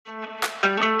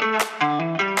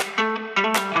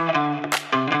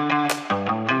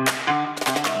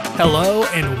Hello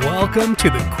and welcome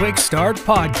to the Quick Start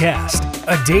Podcast,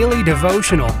 a daily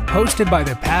devotional hosted by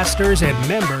the pastors and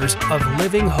members of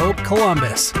Living Hope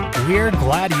Columbus. We're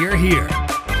glad you're here.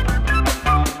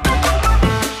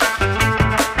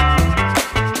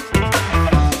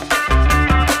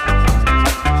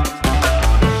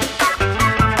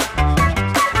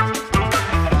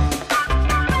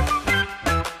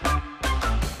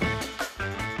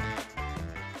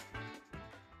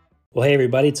 Well, hey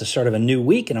everybody, it's the start of a new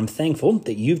week, and I'm thankful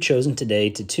that you've chosen today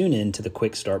to tune in to the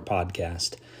Quick Start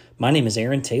Podcast. My name is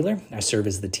Aaron Taylor. I serve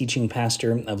as the teaching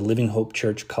pastor of Living Hope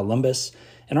Church Columbus,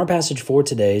 and our passage for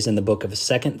today is in the book of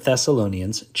 2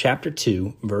 Thessalonians, chapter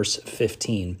 2, verse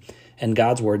 15. And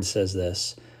God's word says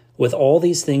this: "With all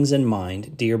these things in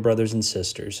mind, dear brothers and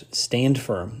sisters, stand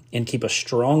firm and keep a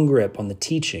strong grip on the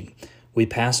teaching we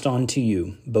passed on to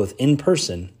you, both in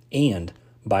person and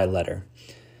by letter."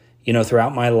 You know,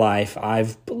 throughout my life,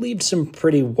 I've believed some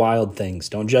pretty wild things.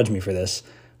 Don't judge me for this.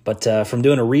 But from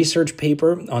doing a research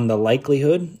paper on the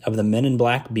likelihood of the Men in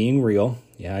Black being real,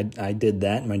 I did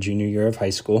that in my junior year of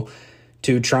high school,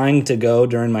 to trying to go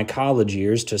during my college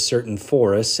years to certain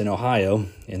forests in Ohio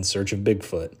in search of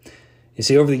Bigfoot. You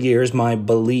see, over the years, my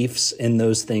beliefs in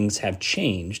those things have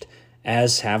changed,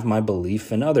 as have my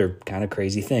belief in other kind of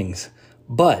crazy things.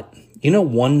 But you know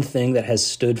one thing that has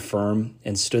stood firm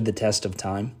and stood the test of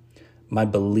time? My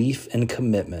belief and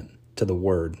commitment to the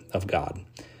Word of God.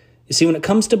 You see, when it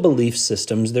comes to belief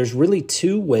systems, there's really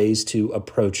two ways to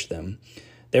approach them.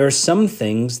 There are some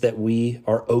things that we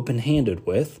are open-handed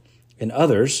with, and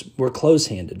others we're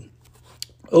close-handed.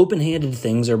 Open-handed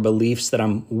things are beliefs that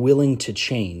I'm willing to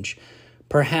change.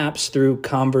 Perhaps through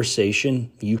conversation,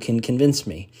 you can convince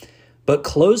me. But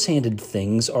close-handed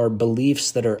things are beliefs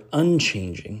that are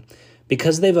unchanging.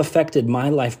 Because they've affected my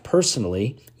life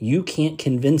personally, you can't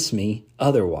convince me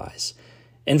otherwise.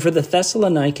 And for the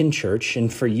Thessalonican church,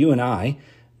 and for you and I,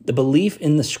 the belief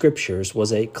in the Scriptures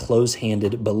was a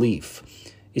close-handed belief.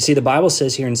 You see, the Bible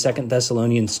says here in 2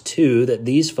 Thessalonians 2 that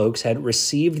these folks had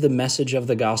received the message of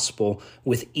the gospel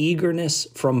with eagerness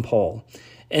from Paul.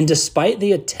 And despite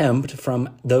the attempt from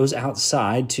those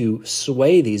outside to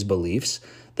sway these beliefs,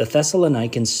 the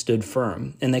Thessalonians stood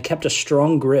firm, and they kept a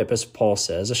strong grip, as Paul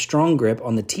says, a strong grip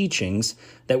on the teachings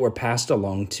that were passed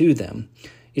along to them.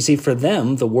 You see, for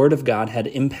them, the Word of God had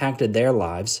impacted their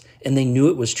lives, and they knew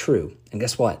it was true. And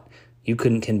guess what? You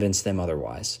couldn't convince them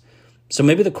otherwise. So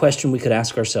maybe the question we could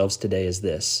ask ourselves today is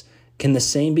this: can the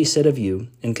same be said of you,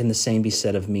 and can the same be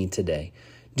said of me today?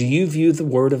 Do you view the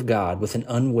Word of God with an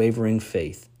unwavering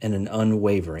faith and an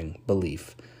unwavering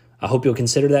belief? I hope you'll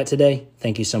consider that today.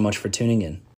 Thank you so much for tuning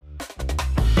in.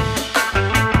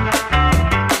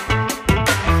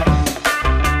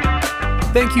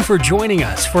 Thank you for joining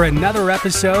us for another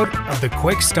episode of the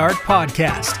Quick Start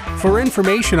Podcast. For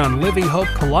information on Living Hope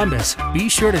Columbus, be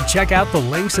sure to check out the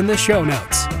links in the show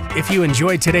notes. If you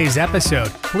enjoyed today's episode,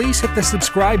 please hit the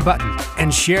subscribe button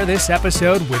and share this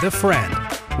episode with a friend.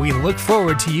 We look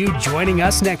forward to you joining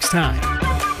us next time.